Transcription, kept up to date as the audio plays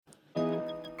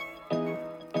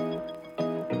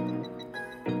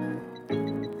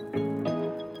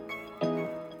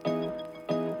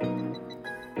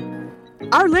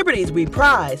Our liberties we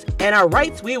prize, and our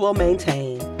rights we will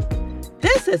maintain.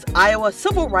 This is Iowa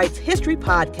Civil Rights History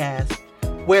Podcast,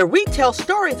 where we tell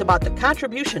stories about the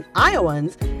contribution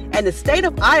Iowans and the state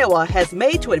of Iowa has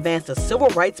made to advance the civil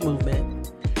rights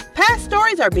movement. Past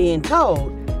stories are being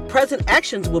told, present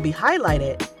actions will be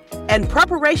highlighted, and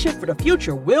preparation for the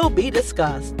future will be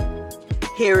discussed.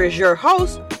 Here is your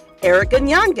host, Eric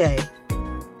Nyange.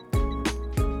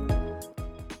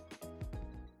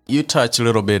 You touched a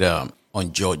little bit on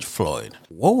George Floyd.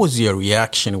 What was your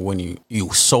reaction when you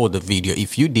saw the video,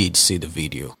 if you did see the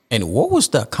video? And what was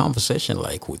that conversation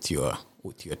like with your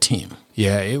team?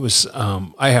 Yeah, it was,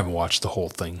 I haven't watched the whole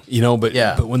thing,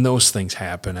 but when those things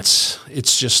happen, it's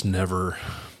just never,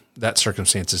 that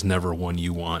circumstance is never one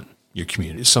you want your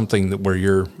community. It's something that where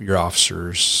your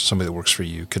officers, somebody that works for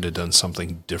you, could have done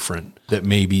something different that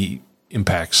maybe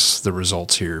impacts the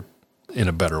results here in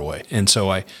a better way. And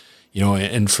so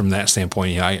and from that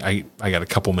standpoint, I got a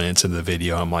couple minutes into the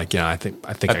video. I'm like, I think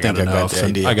I got enough.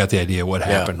 I got the idea what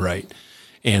happened, right?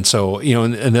 And so,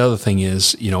 and the other thing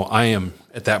is, I am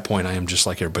at that point, I am just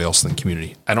like everybody else in the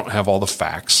community. I don't have all the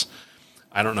facts.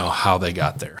 I don't know how they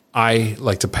got there. I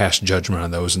like to pass judgment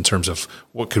on those in terms of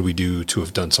what could we do to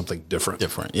have done something different.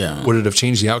 Yeah. Would it have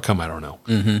changed the outcome? I don't know.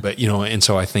 Mm-hmm. But, and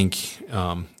so I think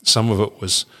some of it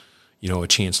was, a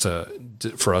chance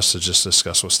for us to just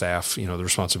discuss with staff, the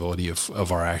responsibility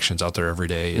of our actions out there every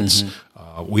day. It's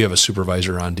we have a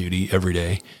supervisor on duty every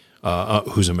day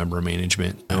who's a member of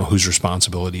management, whose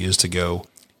responsibility is to go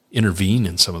intervene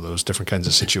in some of those different kinds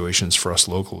of situations for us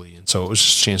locally. And so it was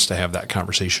just a chance to have that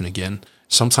conversation again.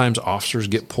 Sometimes officers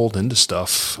get pulled into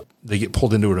stuff. They get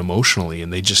pulled into it emotionally,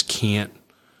 and they just can't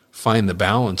find the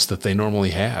balance that they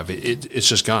normally have. It's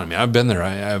just gone. I mean, I've been there.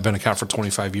 I've been a cop for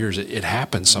 25 years. It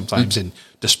happens sometimes, and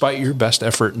despite your best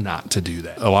effort not to do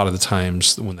that. A lot of the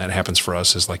times when that happens for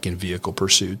us is like in vehicle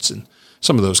pursuits and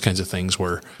some of those kinds of things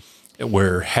where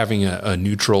having a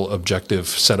neutral, objective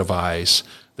set of eyes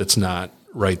that's not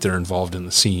right there involved in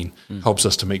the scene helps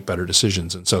us to make better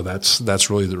decisions. And so that's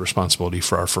really the responsibility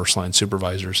for our first line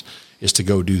supervisors, is to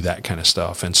go do that kind of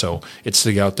stuff. And so it's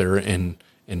to get out there and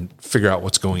figure out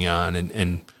what's going on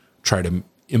and try to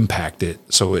impact it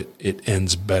so it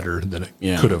ends better than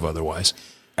it could have otherwise.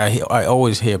 I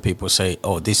always hear people say,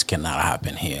 oh, this cannot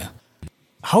happen here.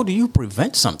 How do you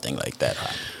prevent something like that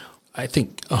happening? I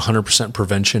think 100%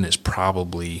 prevention is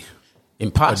probably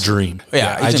impossible. A dream.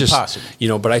 Yeah, it's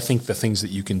impossible. But I think the things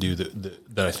that you can do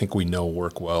that I think we know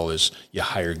work well is you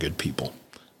hire good people.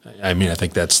 I mean, I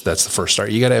think that's the first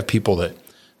start. You got to have people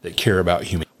that care about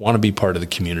human, want to be part of the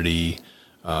community,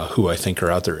 who I think are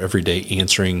out there every day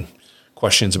answering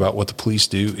questions about what the police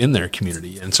do in their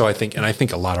community. And so I think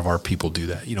a lot of our people do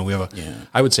that. We have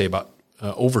I would say about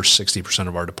over 60%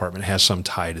 of our department has some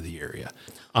tie to the area,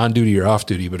 on duty or off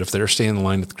duty. But if they're staying in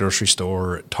line at the grocery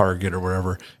store or at Target or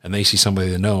wherever, and they see somebody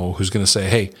they know who's going to say,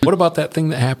 hey, what about that thing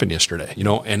that happened yesterday?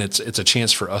 And it's a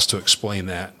chance for us to explain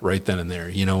that right then and there,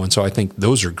 and so I think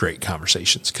those are great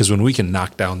conversations, because when we can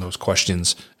knock down those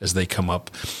questions as they come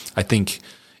up, I think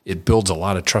it builds a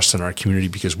lot of trust in our community,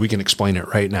 because we can explain it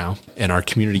right now and our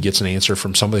community gets an answer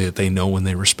from somebody that they know and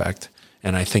they respect.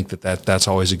 And I think that's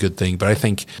always a good thing. But I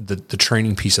think the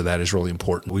training piece of that is really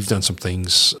important. We've done some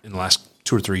things in the last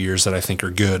 2 or 3 years that I think are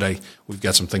good. We've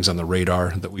got some things on the radar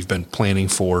that we've been planning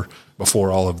for before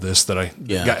all of this that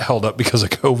got held up because of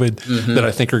COVID that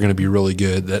I think are going to be really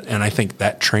good. And I think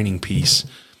that training piece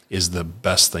is the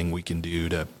best thing we can do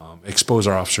to expose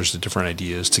our officers to different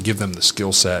ideas, to give them the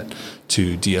skill set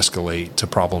to de-escalate, to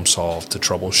problem solve, to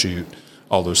troubleshoot,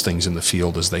 all those things in the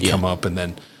field as they come up. And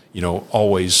then,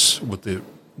 always with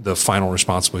the final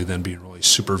responsibility then being really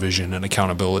supervision and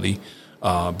accountability,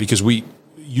 because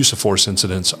use of force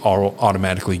incidents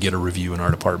automatically get a review in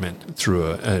our department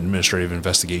through an administrative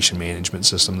investigation management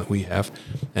system that we have.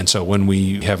 And so when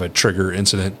we have a trigger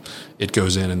incident, it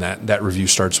goes in, and that review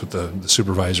starts with the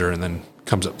supervisor and then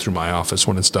comes up through my office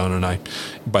when it's done. And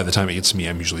by the time it gets to me,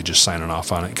 I'm usually just signing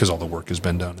off on it because all the work has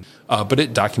been done. But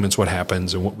it documents what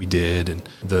happens and what we did, and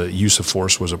the use of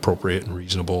force was appropriate and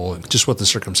reasonable, and just what the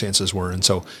circumstances were.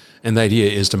 And the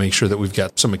idea is to make sure that we've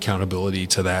got some accountability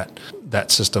to that. That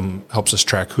system helps us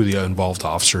track who the involved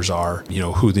officers are,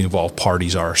 who the involved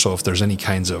parties are. So if there's any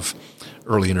kinds of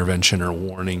early intervention or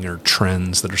warning or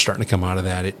trends that are starting to come out of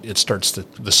that, it starts to,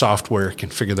 the software can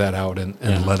figure that out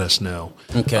and let us know.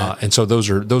 Okay. And so those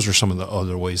are some of the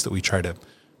other ways that we try to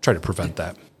prevent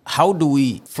that. How do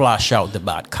we flush out the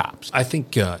bad cops? I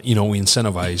think, we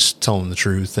incentivize telling the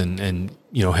truth and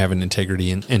having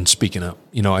integrity and speaking up.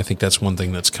 I think that's one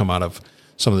thing that's come out of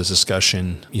some of this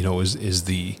discussion, is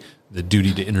the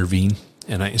duty to intervene.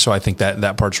 And so I think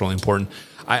that part's really important.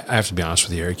 I have to be honest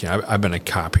with you, Eric. I've been a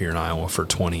cop here in Iowa for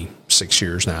 26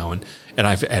 years now, and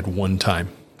I've had one time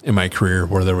in my career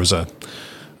where there was a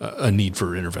need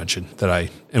for intervention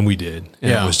and we did.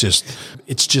 And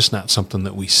it's just not something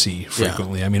that we see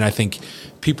frequently. Yeah. I mean, I think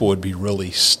people would be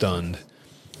really stunned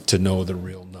to know the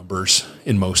real numbers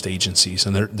in most agencies,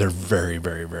 and they're very,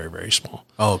 very, very, very small.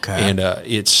 Okay. And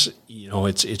it's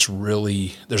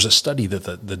really, there's a study that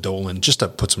the Dolan, just to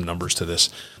put some numbers to this,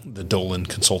 the Dolan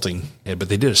Consulting had, but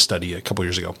they did a study a couple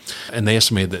years ago, and they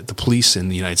estimated that the police in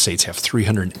the United States have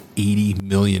 380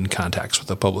 million contacts with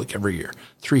the public every year.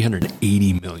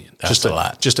 380 million. That's a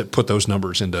lot. Just to put those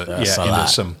numbers into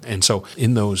some, and so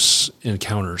in those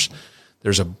encounters,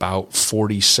 there's about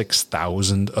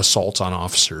 46,000 assaults on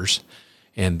officers,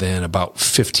 and then about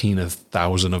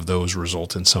 15,000 of those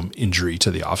result in some injury to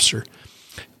the officer.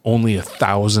 Only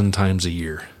 1,000 times a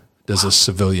year does a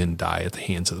civilian die at the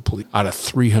hands of the police out of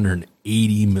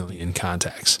 380 million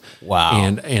contacts. Wow.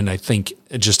 And I think,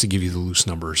 just to give you the loose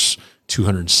numbers,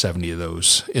 270 of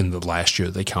those in the last year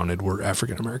they counted were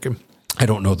African American. I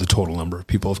don't know the total number of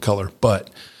people of color, but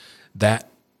that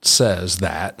says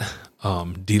that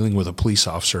dealing with a police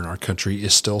officer in our country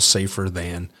is still safer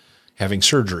than having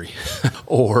surgery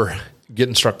or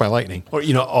getting struck by lightning or,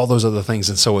 all those other things.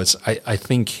 And so I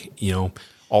think,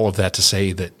 all of that to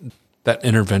say that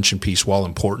intervention piece, while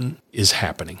important, is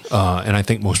happening. And I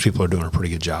think most people are doing a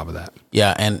pretty good job of that.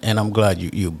 Yeah. And I'm glad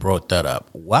you brought that up.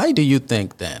 Why do you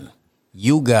think then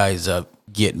you guys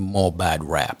get more bad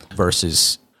rap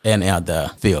versus any other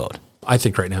field? I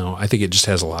think right now, it just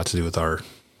has a lot to do with our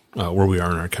where we are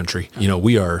in our country.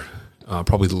 We are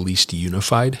probably the least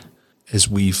unified as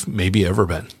we've maybe ever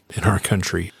been in our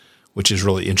country, which is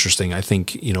really interesting. I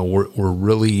think, we're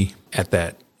really at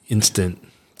that instant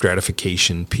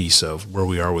gratification piece of where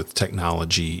we are with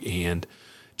technology and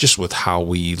just with how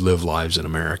we live lives in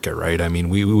America, right? I mean,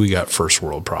 we got first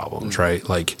world problems, right?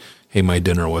 Like, hey, my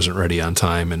dinner wasn't ready on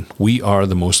time. And we are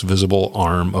the most visible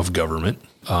arm of government.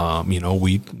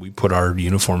 We put our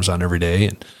uniforms on every day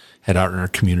and head out in our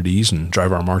communities and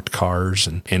drive our marked cars.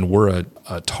 And we're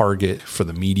a target for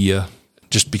the media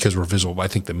just because we're visible. I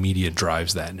think the media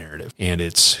drives that narrative. And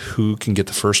it's who can get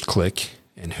the first click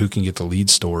and who can get the lead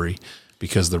story,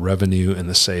 because the revenue and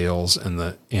the sales and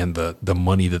the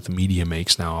money that the media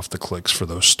makes now off the clicks for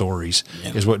those stories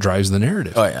is what drives the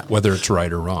narrative, whether it's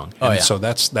right or wrong. So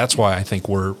that's why I think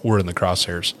we're in the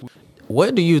crosshairs.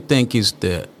 What do you think is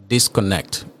the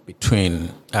disconnect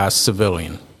between our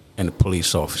civilian and the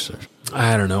police officers?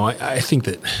 I don't know. I think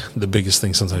that the biggest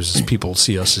thing sometimes is people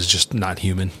see us as just not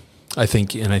human. I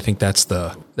think that's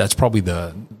probably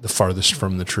the farthest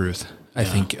from the truth. I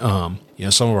think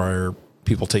some of our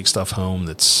people take stuff home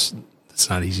that's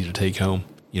not easy to take home.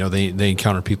 They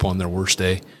encounter people on their worst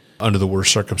day under the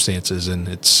worst circumstances, and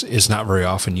it's not very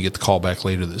often you get the call back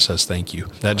later that says thank you.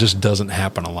 That just doesn't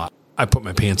happen a lot. I put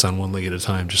my pants on one leg at a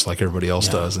time, just like everybody else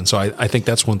does. And so I think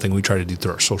that's one thing we try to do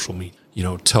through our social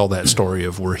media, tell that story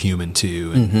of we're human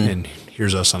too. And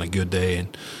here's us on a good day.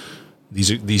 And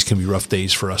these can be rough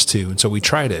days for us too. And so we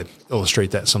try to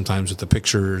illustrate that sometimes with the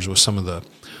pictures, with some of the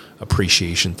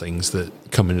appreciation things that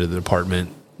come into the department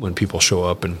when people show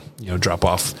up and, drop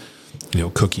off,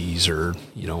 cookies or,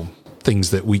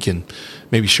 things that we can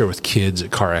maybe share with kids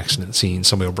at car accident scenes.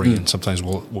 Somebody will bring in, sometimes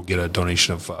we'll get a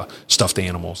donation of stuffed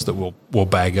animals that we'll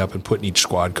bag up and put in each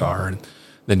squad car. And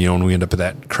then, when we end up at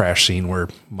that crash scene where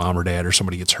mom or dad or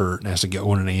somebody gets hurt and has to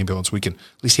go in an ambulance, we can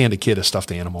at least hand a kid a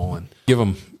stuffed animal and give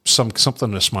them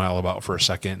something to smile about for a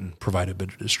second and provide a bit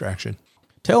of distraction.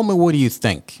 Tell me, what do you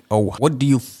think, or what do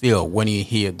you feel when you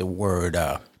hear the word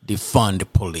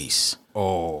defund police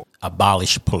or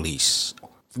abolish police?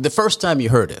 The first time you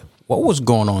heard it, what was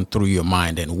going on through your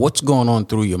mind, and what's going on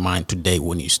through your mind today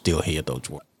when you still hear those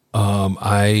words?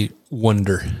 I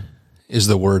wonder is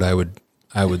the word I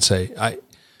would say.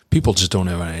 People just don't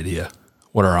have an idea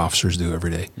what our officers do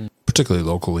every day, particularly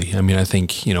locally. I mean, I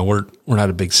think, we're not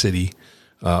a big city.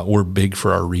 We're big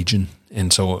for our region.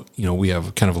 And so, we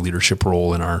have kind of a leadership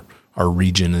role in our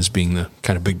region as being the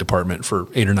kind of big department for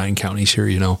 8 or 9 counties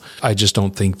here. I just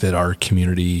don't think that our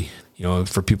community,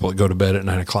 for people that go to bed at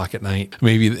 9 o'clock at night,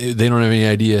 maybe they don't have any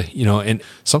idea, and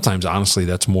sometimes honestly,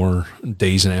 that's more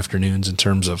days and afternoons in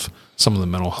terms of some of the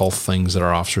mental health things that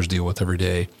our officers deal with every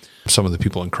day. Some of the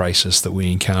people in crisis that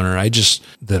we encounter,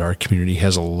 that our community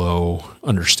has a low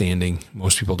understanding.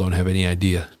 Most people don't have any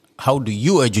idea. How do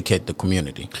you educate the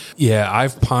community? Yeah,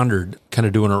 I've pondered kind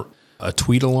of doing a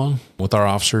tweet along with our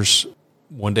officers.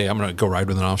 One day I'm going to go ride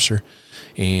with an officer,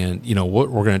 and what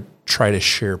we're going to try to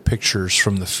share pictures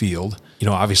from the field.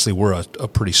 Obviously we're a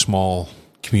pretty small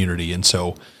community, and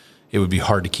so it would be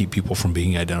hard to keep people from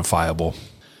being identifiable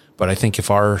But I think if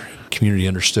our community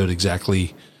understood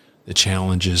exactly the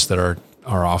challenges that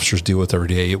our officers deal with every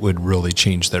day, it would really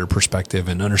change their perspective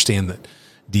and understand that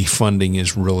defunding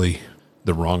is really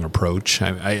the wrong approach.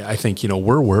 I think,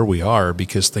 we're where we are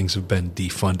because things have been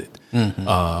defunded.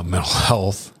 Mental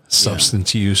health,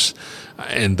 substance use,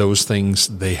 and those things,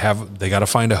 they got to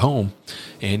find a home.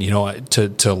 And,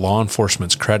 to law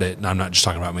enforcement's credit, and I'm not just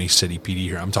talking about Mason City PD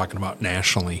here, I'm talking about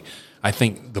nationally, I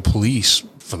think the police,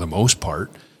 for the most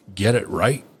part, get it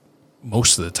right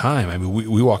most of the time. I mean,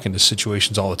 we walk into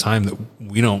situations all the time that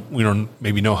we don't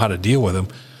maybe know how to deal with them,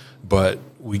 but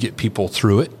we get people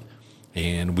through it,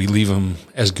 and we leave them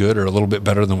as good or a little bit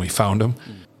better than we found them,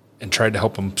 and tried to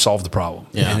help them solve the problem.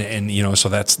 Yeah. And so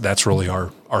that's really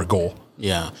our goal.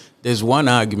 Yeah. There's one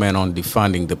argument on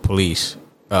defunding the police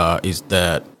is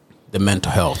that the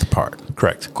mental health part.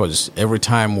 Correct. Because every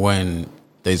time when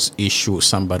there's issue with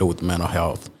somebody with mental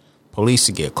health, police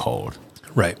get called.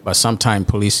 Right. But sometimes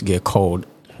police get called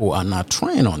who are not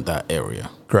trained on that area.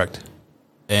 Correct.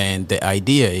 And the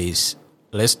idea is,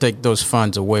 let's take those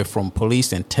funds away from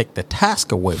police and take the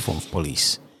task away from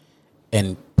police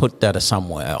and put that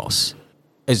somewhere else.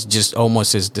 It's just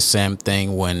almost as the same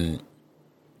thing when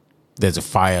there's a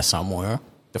fire somewhere.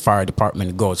 The fire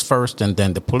department goes first, and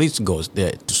then the police goes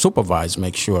there to supervise,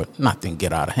 make sure nothing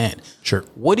get out of hand. Sure.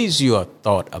 What is your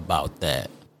thought about that?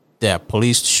 That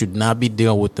police should not be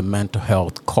dealing with the mental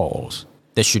health calls.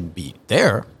 They should be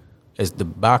there as the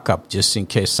backup just in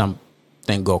case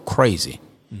something go crazy,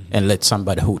 and let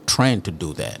somebody who trained to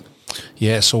do that.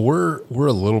 Yeah, so we're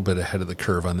a little bit ahead of the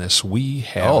curve on this. We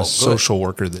have a social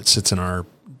worker that sits in our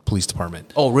police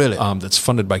department. Oh, really? That's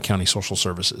funded by county social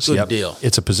services. Good deal.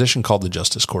 It's a position called the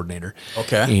justice coordinator.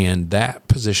 Okay. And that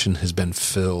position has been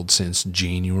filled since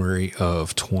January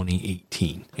of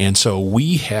 2018. And so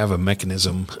we have a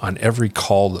mechanism on every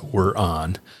call that we're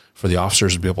on for the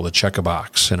officers to be able to check a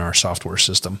box in our software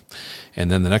system. And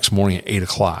then the next morning at 8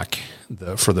 o'clock,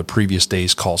 for the previous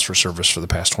day's calls for service for the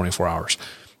past 24 hours,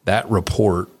 that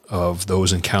report of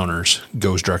those encounters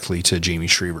goes directly to Jamie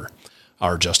Schriever,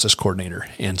 our justice coordinator.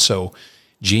 And so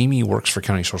Jamie works for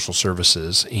County Social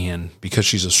Services, and because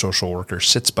she's a social worker,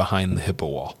 sits behind the HIPAA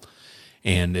wall.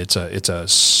 And it's a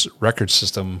record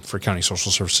system for County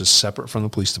Social Services separate from the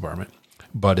police department,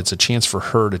 but it's a chance for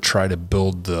her to try to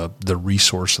build the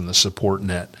resource and the support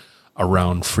net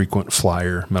around frequent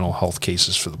flyer mental health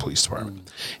cases for the police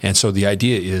department. And so the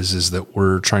idea is that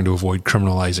we're trying to avoid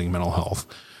criminalizing mental health.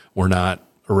 We're not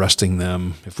arresting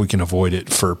them if we can avoid it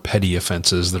for petty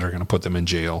offenses that are going to put them in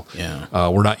jail. Yeah.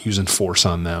 We're not using force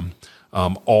on them.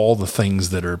 All the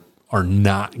things that are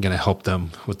not going to help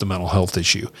them with the mental health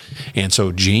issue. And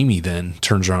so Jamie then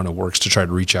turns around and works to try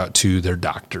to reach out to their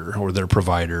doctor or their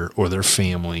provider or their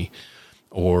family.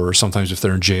 Or sometimes if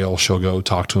they're in jail, she'll go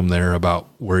talk to them there about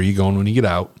where are you going when you get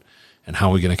out and how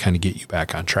are we going to kind of get you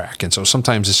back on track. And so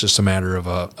sometimes it's just a matter of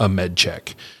a med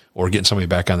check or getting somebody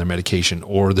back on their medication,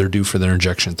 or they're due for their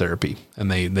injection therapy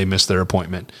and they missed their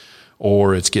appointment,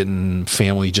 or it's getting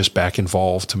family just back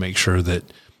involved to make sure that,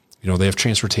 they have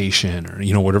transportation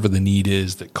or, whatever the need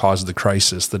is that caused the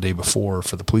crisis the day before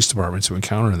for the police department to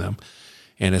encounter them.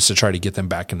 And it's to try to get them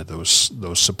back into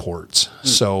those supports.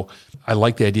 So I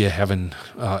like the idea of having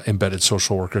embedded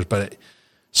social workers, but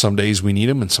some days we need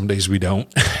them and some days we don't.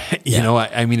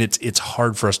 It's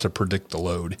hard for us to predict the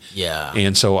load. Yeah.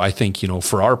 And so I think,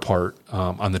 for our part,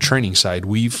 on the training side,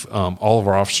 we've all of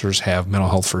our officers have mental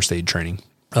health first aid training.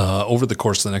 Over the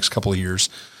course of the next couple of years,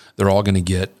 they're all going to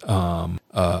get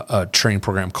a training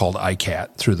program called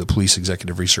ICAT through the Police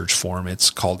Executive Research Forum. It's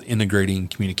called Integrating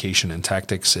Communication and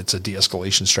Tactics. It's a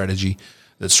de-escalation strategy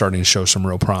that's starting to show some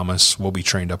real promise. We'll be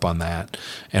trained up on that.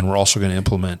 And we're also going to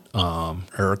implement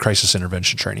our crisis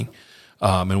intervention training.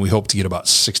 And we hope to get about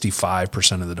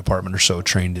 65% of the department or so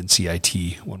trained in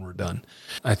CIT when we're done.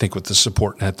 I think with the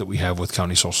support net that we have with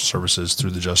County Social Services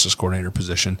through the Justice Coordinator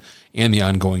position and the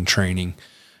ongoing training,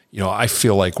 I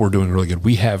feel like we're doing really good.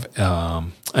 We have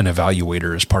an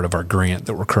evaluator as part of our grant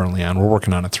that we're currently on. We're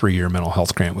working on a 3-year mental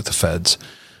health grant with the feds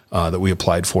that we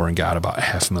applied for and got about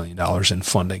 $500,000 in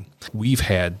funding. We've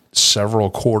had several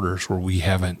quarters where we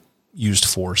haven't used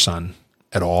force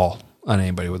at all on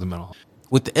anybody with a mental health.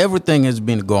 With everything that's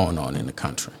been going on in the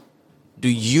country, do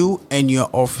you and your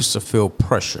officer feel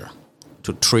pressure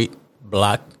to treat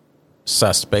black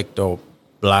suspect or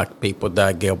black people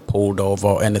that get pulled over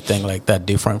or anything like that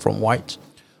different from whites?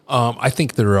 I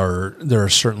think there are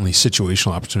certainly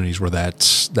situational opportunities where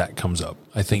that comes up.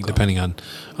 I think depending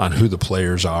on who the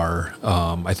players are,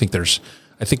 I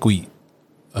think we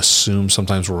assume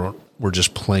sometimes we're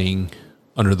just playing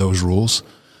under those rules.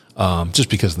 just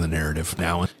because of the narrative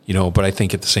now, but I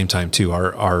think at the same time too,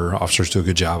 our officers do a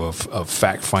good job of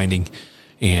fact finding.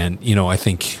 And, I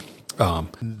think,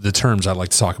 the terms I'd like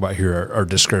to talk about here are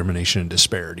discrimination and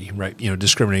disparity, right?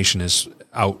 Discrimination is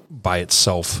out by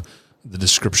itself. The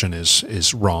description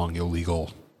is wrong,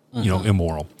 illegal,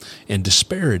 immoral. And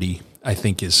disparity, I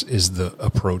think, is the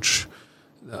approach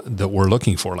that we're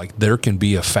looking for. Like, there can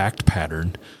be a fact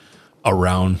pattern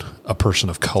around a person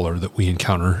of color that we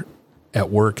encounter at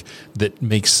work that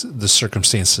makes the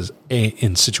circumstances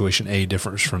in situation A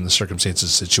different from the circumstances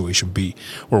in situation B,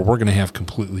 where we're going to have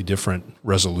completely different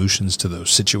resolutions to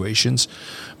those situations.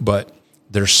 But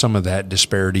there's some of that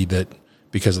disparity that,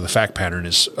 because of the fact pattern,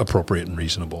 is appropriate and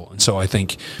reasonable. And so I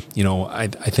think, I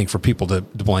think for people to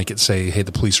blanket say, hey,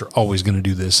 the police are always going to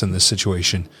do this in this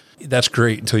situation, that's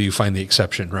great until you find the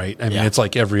exception, right? I mean, it's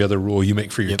like every other rule you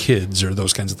make for your kids or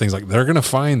those kinds of things. Like, they're going to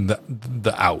find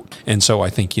the out. And so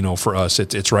I think, for us,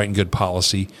 it's writing good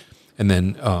policy. And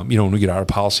then, when we get out of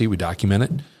policy, we document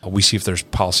it. We see if there's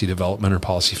policy development or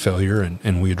policy failure,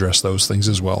 and we address those things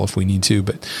as well if we need to.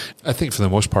 But I think for the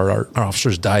most part, our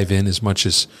officers dive in as much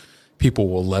as people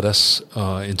will let us,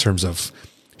 in terms of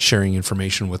sharing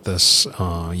information with us,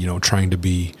 trying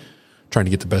to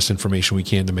get the best information we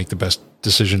can to make the best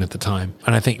decision at the time.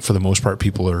 And I think for the most part,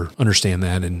 people understand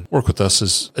that and work with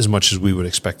us as much as we would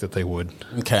expect that they would.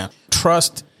 Okay.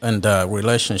 Trust and the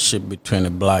relationship between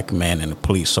a black man and a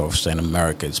police officer in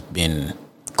America has been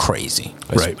crazy.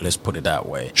 Let's put it that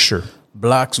way. Sure.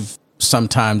 Blacks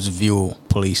sometimes view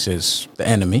police as the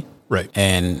enemy. Right.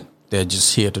 And they're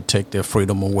just here to take their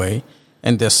freedom away.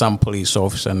 And there's some police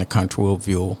officers in the country who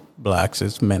view blacks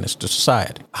as menace to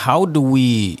society. How do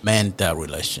we mend that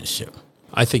relationship?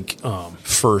 I think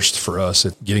first for us,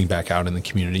 it's getting back out in the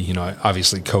community.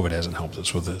 Obviously COVID hasn't helped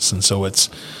us with this. And so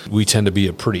we tend to be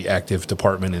a pretty active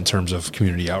department in terms of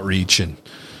community outreach. And,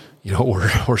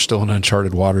 we're still in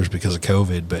uncharted waters because of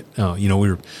COVID. But,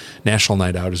 National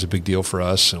Night Out is a big deal for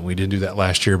us. And we didn't do that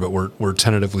last year, but we're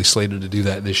tentatively slated to do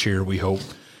that this year, we hope.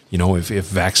 If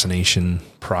vaccination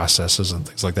processes and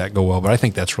things like that go well. But I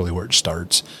think that's really where it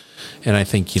starts. And I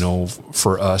think,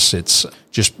 for us, it's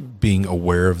just being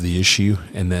aware of the issue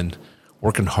and then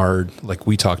working hard, like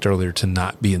we talked earlier, to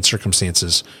not be in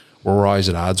circumstances where we're always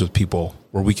at odds with people,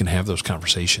 where we can have those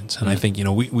conversations. And I think,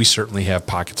 we certainly have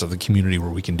pockets of the community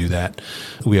where we can do that.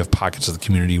 We have pockets of the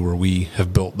community where we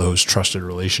have built those trusted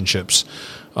relationships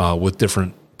with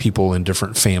different people in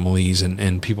different families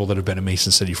and people that have been in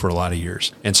Mason City for a lot of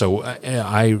years. And so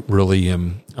I really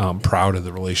am proud of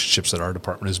the relationships that our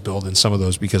department has built, and some of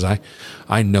those because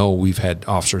I know we've had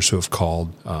officers who have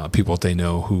called people that they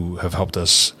know who have helped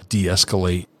us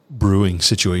de-escalate brewing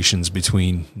situations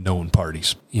between known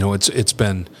parties. It's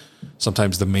been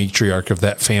sometimes the matriarch of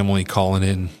that family calling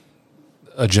in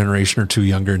a generation or two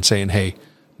younger and saying, hey,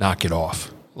 knock it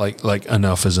off. Like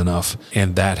enough is enough.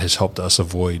 And that has helped us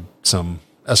avoid some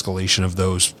escalation of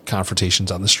those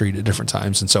confrontations on the street at different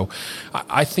times. And so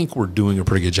I think we're doing a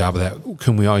pretty good job of that.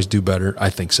 Can we always do better? I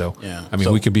think so. Yeah. I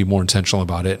mean, we could be more intentional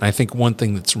about it. And I think one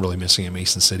thing that's really missing in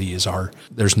Mason City is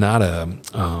there's not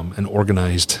an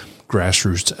organized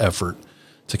grassroots effort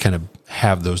to kind of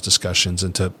have those discussions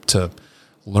and to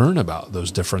learn about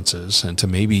those differences and to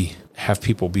maybe have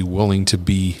people be willing to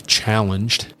be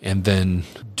challenged and then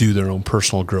do their own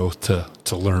personal growth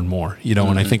to learn more,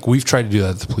 and I think we've tried to do that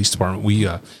at the police department. We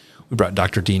brought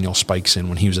Dr. Daniel Spikes in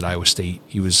when he was at Iowa State.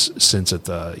 He was since at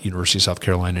the University of South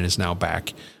Carolina and is now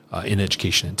back in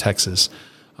education in Texas.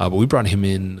 But we brought him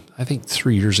in, I think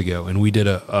 3 years ago, and we did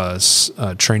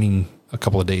a training, a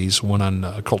couple of days, one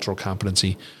on cultural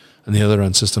competency and the other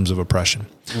on systems of oppression,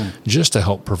 just to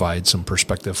help provide some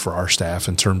perspective for our staff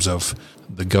in terms of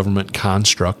the government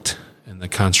construct and the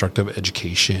construct of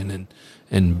education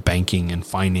and banking and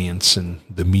finance and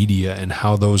the media and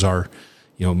how those are,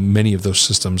 many of those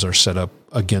systems are set up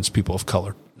against people of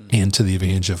color and to the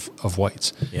advantage of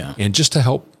whites. Yeah. And just to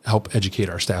help educate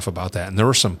our staff about that. And there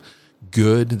were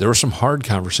some hard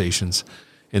conversations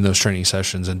in those training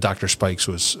sessions, and Dr. Spikes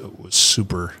was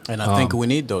super. And I think we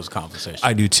need those conversations.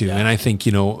 I do too. Yeah. And I think,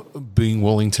 being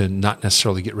willing to not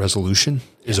necessarily get resolution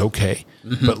is okay,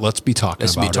 but let's be talking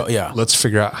about it. Yeah. Let's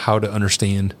figure out how to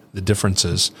understand the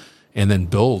differences and then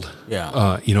build,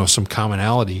 some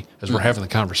commonality as we're having the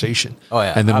conversation. Oh,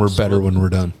 yeah. And then we're better when we're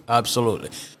done. Absolutely.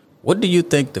 What do you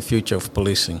think the future of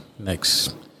policing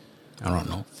next,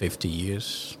 50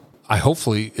 years?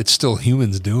 Hopefully it's still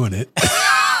humans doing it.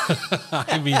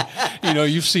 I mean,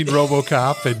 you've seen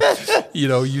RoboCop, and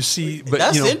you see, but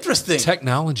that's interesting.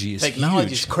 Technology is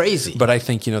huge. Crazy. But I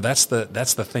think that's the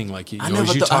thing. Like I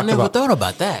never thought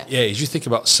about that. Yeah, as you think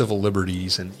about civil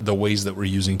liberties and the ways that we're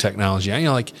using technology,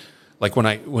 like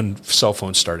when cell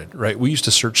phones started, right? We used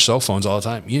to search cell phones all the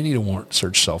time. You need a warrant to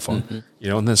search cell phone, and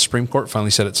then the Supreme Court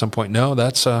finally said at some point, no,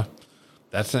 that's an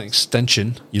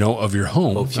extension, of your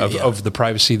home, of the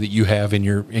privacy that you have in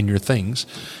your things.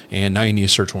 And now you need a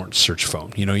search warrant to search a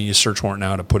phone. You need a search warrant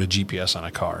now to put a GPS on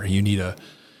a car. You need a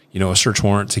search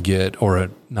warrant to get, or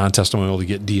a non-testimonial to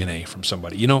get DNA from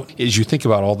somebody. As you think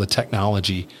about all the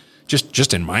technology,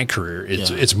 just in my career,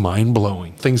 it's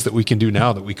mind-blowing. Things that we can do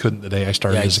now that we couldn't the day I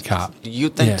started as a cop. Do you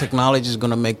think technology is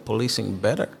going to make policing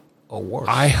better or worse?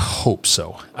 I hope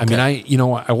so. Okay. I mean,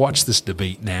 I watched this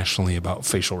debate nationally about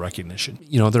facial recognition.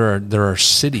 There are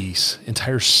cities,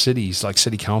 entire cities, like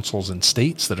city councils and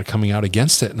states that are coming out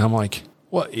against it. And I'm like,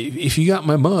 well, if you got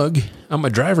my mug on my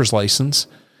driver's license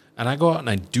and I go out and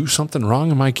I do something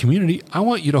wrong in my community, I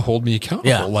want you to hold me accountable.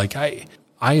 Yeah. Like I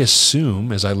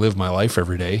assume as I live my life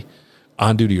every day,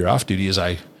 on duty or off duty, as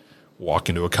I walk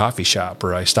into a coffee shop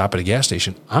or I stop at a gas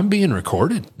station, I'm being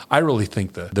recorded. I really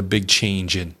think the big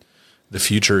change in the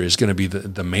future is going to be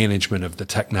the management of the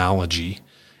technology,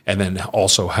 and then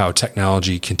also how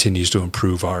technology continues to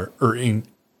improve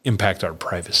impact our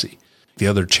privacy. The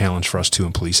other challenge for us too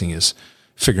in policing is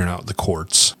figuring out the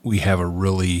courts. We have a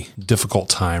really difficult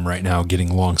time right now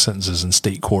getting long sentences in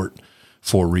state court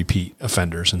for repeat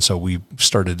offenders. And so we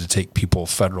started to take people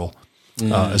federal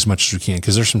as much as we can,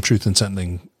 because there's some truth in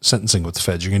sentencing with the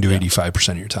feds. You're going to do 85%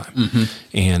 of your time. Mm-hmm.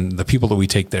 And the people that we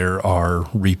take there are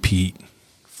repeat,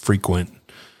 frequent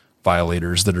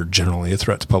violators that are generally a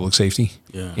threat to public safety.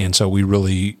 Yeah. And so we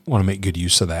really want to make good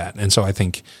use of that. And so I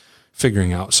think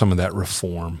figuring out some of that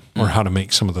reform or how to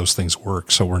make some of those things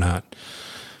work so we're not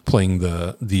playing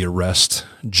the arrest,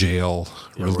 jail,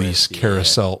 release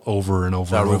carousel over and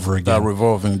over and over again. That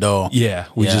revolving door. Yeah.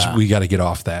 We got to get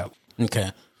off that.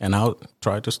 Okay. And I'll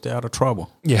try to stay out of trouble.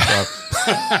 Yeah.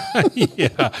 So,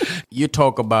 yeah. You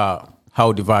talk about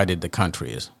how divided the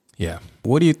country is. Yeah.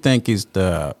 What do you think is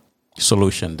the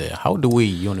solution there? How do we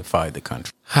unify the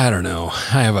country? I don't know.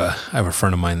 I have a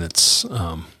friend of mine that's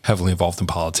heavily involved in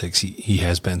politics. He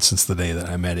has been since the day that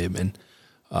I met him. And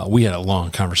we had a long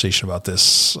conversation about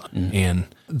this. Mm-hmm.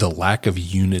 And the lack of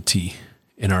unity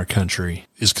in our country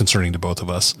is concerning to both of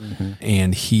us. Mm-hmm.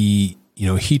 And he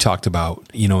talked about,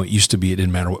 it used to be it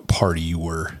didn't matter what party you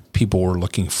were. People were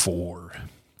looking for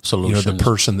solutions. The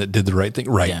person that did the right thing.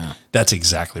 Right. Yeah. That's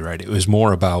exactly right. It was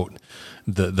more about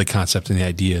the concept and the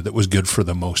idea that was good for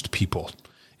the most people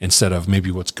instead of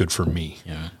maybe what's good for me.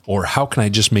 Yeah. Or how can I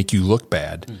just make you look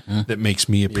bad that makes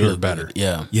me appear better?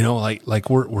 Yeah. Like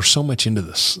we're so much into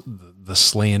this, the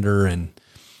slander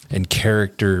and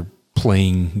character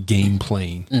playing, game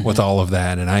playing with all of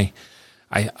that. And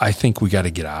I think we got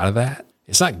to get out of that.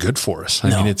 It's not good for us. I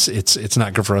mean, it's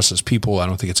not good for us as people. I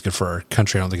don't think it's good for our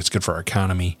country. I don't think it's good for our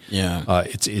economy. Yeah.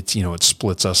 It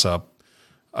splits us up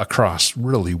across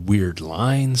really weird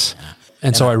lines. Yeah.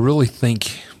 And so I really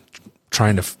think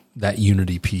that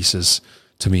unity piece is,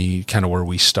 to me, kind of where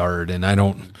we start. And I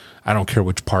don't care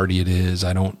which party it is.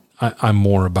 I'm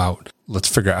more about let's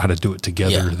figure out how to do it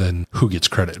together than who gets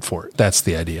credit for it. That's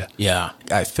the idea. Yeah.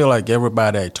 I feel like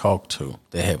everybody I talk to,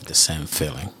 they have the same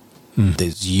feeling.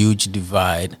 There's huge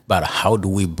divide, but how do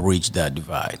we bridge that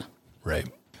divide? Right.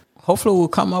 Hopefully we'll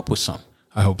come up with some.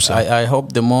 I hope so. I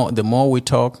hope the more we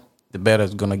talk, the better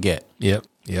it's going to get. Yep.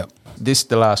 This is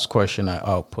the last question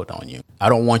I'll put on you. I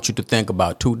don't want you to think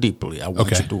about too deeply. I want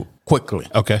you to quickly.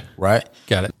 Okay. Right?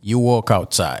 Got it. You walk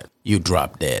outside. You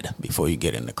drop dead before you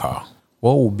get in the car.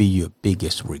 What will be your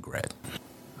biggest regret?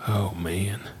 Oh,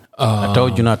 man. I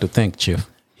told you not to think, Chief.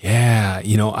 Yeah.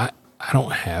 I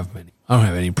don't have many. I don't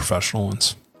have any professional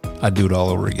ones. I'd do it all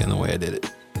over again the way I did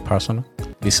it. Personal?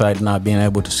 Besides not being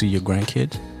able to see your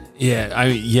grandkids?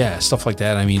 Yeah, stuff like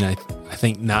that. I mean, I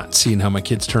think not seeing how my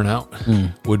kids turn out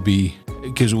would be,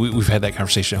 because we've had that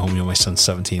conversation at home. My son's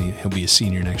 17; he'll be a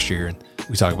senior next year, and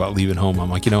we talk about leaving home. I'm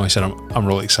like, I said I'm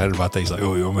really excited about that. He's like,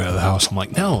 oh, you want me out of the house? I'm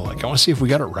like, no, I want to see if we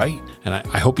got it right, and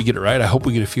I hope you get it right. I hope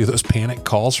we get a few of those panic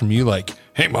calls from you, like,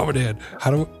 hey, Mom and Dad,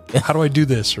 how do I do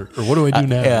this, or what do I do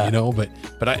now? Yeah.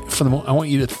 But I want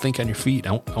you to think on your feet.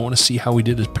 I want to see how we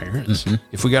did as parents. Mm-hmm.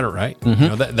 If we got it right,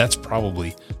 that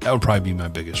would probably be my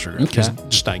biggest regret. Okay.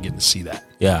 Just not getting to see that.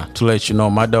 Yeah. To let you know,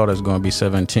 my daughter's going to be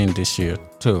 17 this year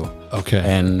too. Okay.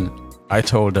 And I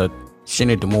told her she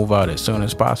need to move out as soon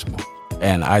as possible.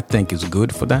 And I think it's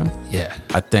good for them. Yeah.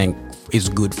 I think it's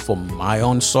good for my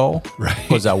own soul. Right.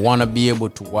 Because I want to be able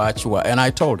to watch and I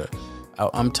told her,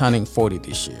 I'm turning 40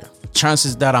 this year.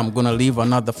 Chances that I'm going to live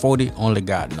another 40, only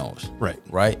God knows. Right.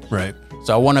 Right? Right.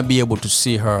 So I want to be able to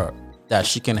see her that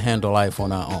she can handle life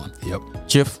on her own. Yep.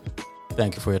 Chief,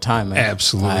 thank you for your time, man.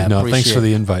 Absolutely. No, thanks for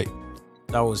the invite.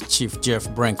 That was Chief Jeff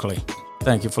Brinkley.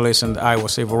 Thank you for listening to Iowa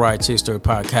Civil Rights History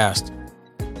Podcast.